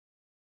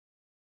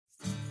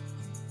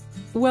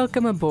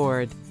Welcome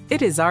aboard.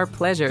 It is our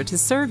pleasure to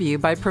serve you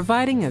by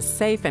providing a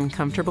safe and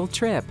comfortable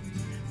trip.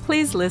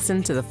 Please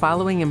listen to the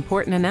following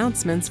important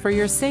announcements for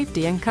your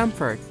safety and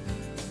comfort.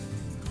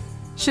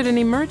 Should an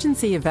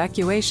emergency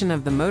evacuation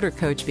of the motor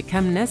coach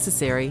become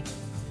necessary,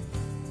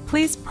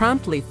 please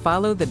promptly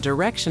follow the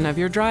direction of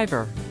your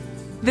driver.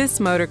 This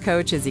motor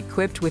coach is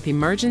equipped with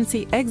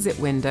emergency exit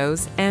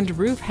windows and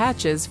roof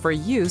hatches for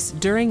use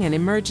during an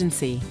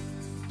emergency.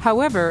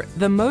 However,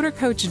 the motor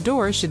coach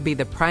door should be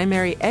the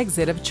primary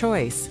exit of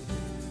choice.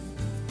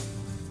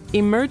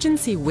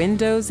 Emergency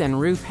windows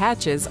and roof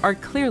hatches are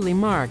clearly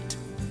marked.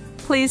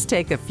 Please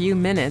take a few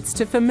minutes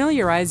to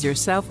familiarize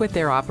yourself with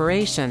their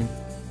operation.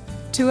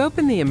 To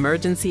open the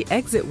emergency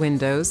exit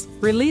windows,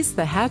 release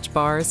the hatch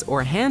bars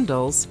or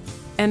handles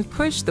and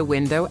push the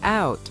window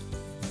out.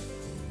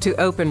 To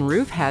open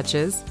roof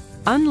hatches,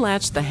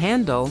 unlatch the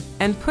handle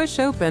and push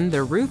open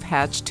the roof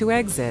hatch to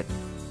exit.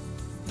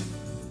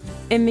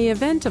 In the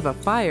event of a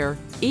fire,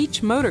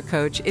 each motor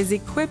coach is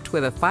equipped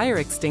with a fire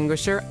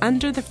extinguisher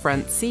under the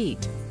front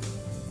seat.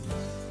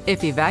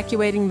 If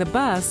evacuating the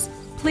bus,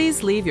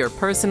 please leave your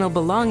personal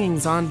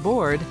belongings on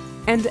board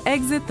and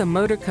exit the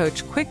motor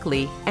coach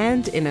quickly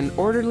and in an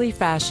orderly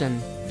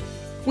fashion.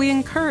 We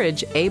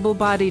encourage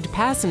able-bodied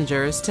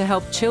passengers to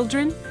help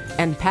children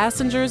and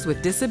passengers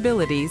with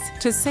disabilities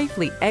to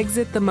safely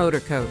exit the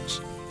motor coach.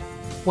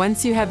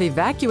 Once you have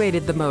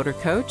evacuated the motor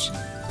coach,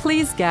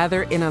 please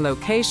gather in a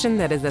location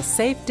that is a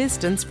safe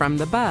distance from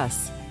the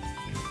bus.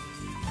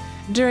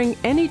 During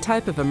any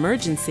type of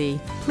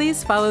emergency,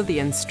 please follow the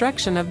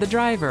instruction of the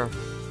driver.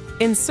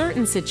 In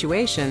certain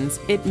situations,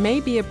 it may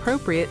be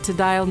appropriate to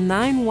dial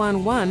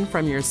 911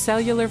 from your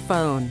cellular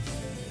phone.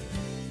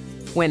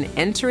 When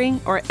entering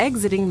or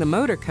exiting the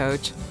motor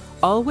coach,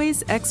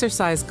 always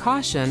exercise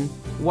caution,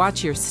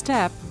 watch your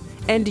step,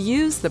 and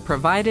use the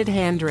provided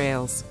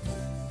handrails.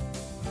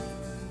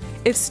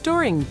 If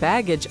storing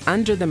baggage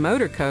under the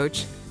motor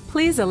coach,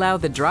 please allow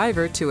the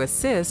driver to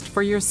assist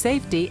for your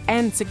safety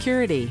and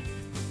security.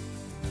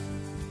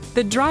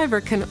 The driver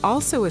can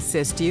also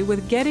assist you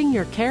with getting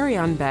your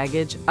carry-on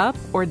baggage up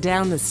or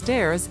down the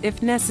stairs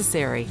if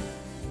necessary.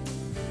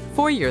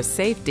 For your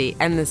safety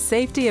and the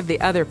safety of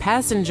the other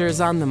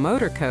passengers on the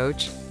motor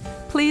coach,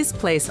 please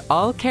place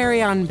all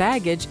carry-on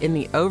baggage in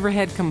the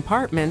overhead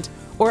compartment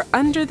or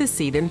under the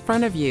seat in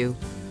front of you.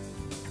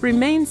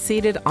 Remain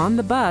seated on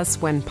the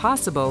bus when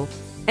possible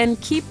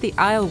and keep the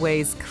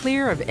aisleways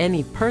clear of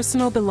any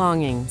personal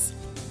belongings.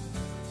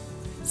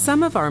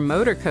 Some of our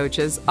motor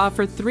coaches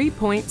offer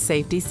 3-point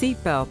safety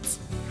seat belts.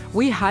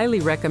 We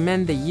highly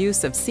recommend the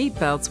use of seat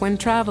belts when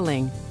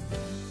traveling.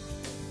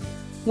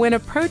 When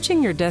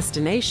approaching your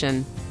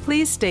destination,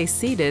 please stay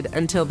seated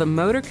until the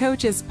motor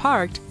coach is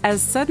parked,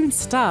 as sudden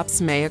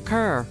stops may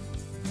occur.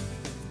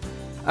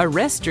 A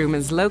restroom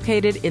is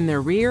located in the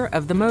rear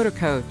of the motor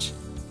coach.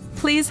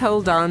 Please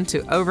hold on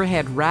to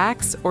overhead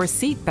racks or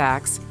seat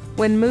backs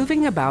when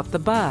moving about the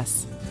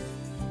bus.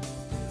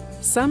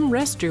 Some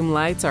restroom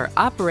lights are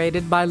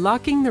operated by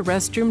locking the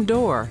restroom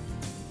door.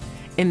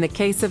 In the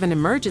case of an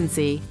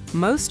emergency,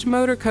 most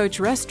motor coach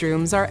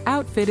restrooms are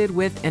outfitted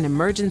with an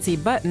emergency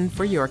button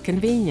for your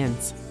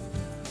convenience.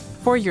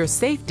 For your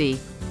safety,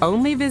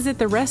 only visit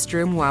the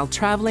restroom while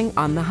traveling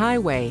on the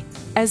highway,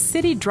 as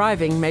city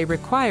driving may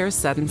require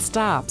sudden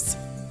stops.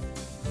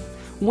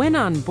 When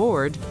on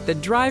board, the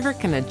driver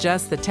can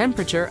adjust the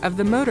temperature of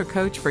the motor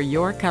coach for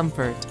your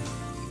comfort.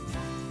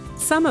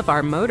 Some of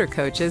our motor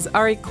coaches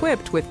are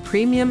equipped with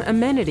premium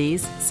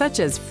amenities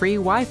such as free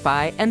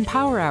Wi-Fi and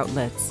power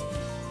outlets.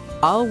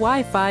 All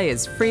Wi-Fi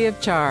is free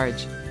of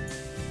charge.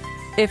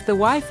 If the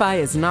Wi-Fi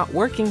is not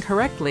working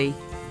correctly,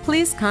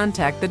 please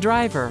contact the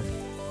driver.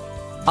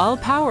 All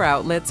power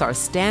outlets are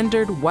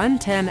standard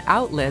 110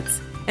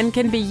 outlets and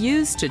can be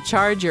used to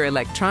charge your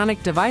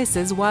electronic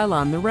devices while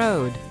on the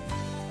road.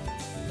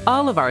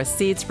 All of our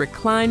seats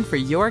recline for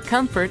your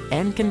comfort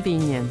and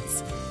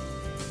convenience.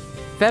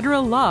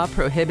 Federal law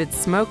prohibits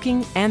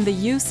smoking and the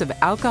use of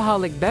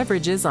alcoholic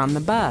beverages on the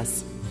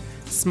bus.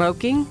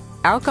 Smoking,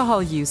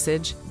 alcohol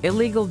usage,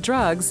 illegal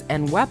drugs,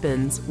 and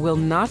weapons will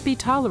not be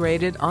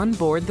tolerated on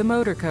board the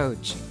motor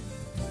coach.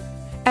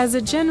 As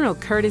a general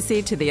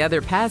courtesy to the other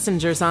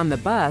passengers on the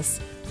bus,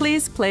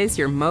 please place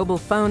your mobile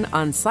phone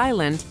on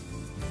silent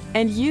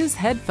and use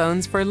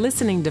headphones for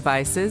listening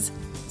devices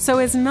so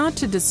as not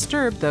to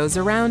disturb those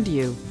around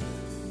you.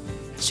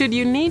 Should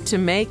you need to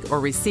make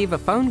or receive a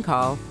phone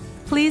call,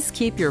 please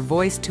keep your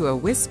voice to a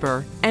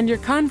whisper and your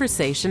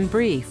conversation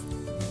brief.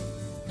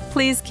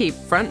 Please keep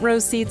front row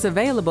seats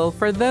available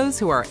for those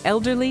who are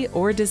elderly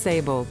or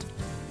disabled.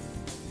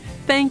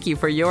 Thank you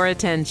for your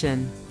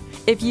attention.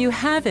 If you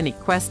have any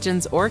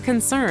questions or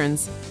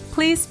concerns,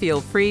 please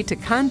feel free to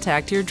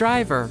contact your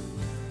driver.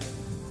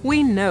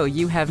 We know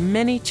you have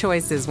many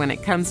choices when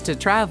it comes to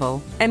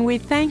travel, and we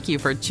thank you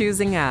for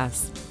choosing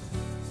us.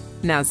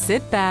 Now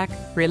sit back,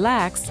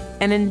 relax,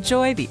 and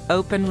enjoy the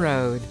open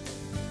road.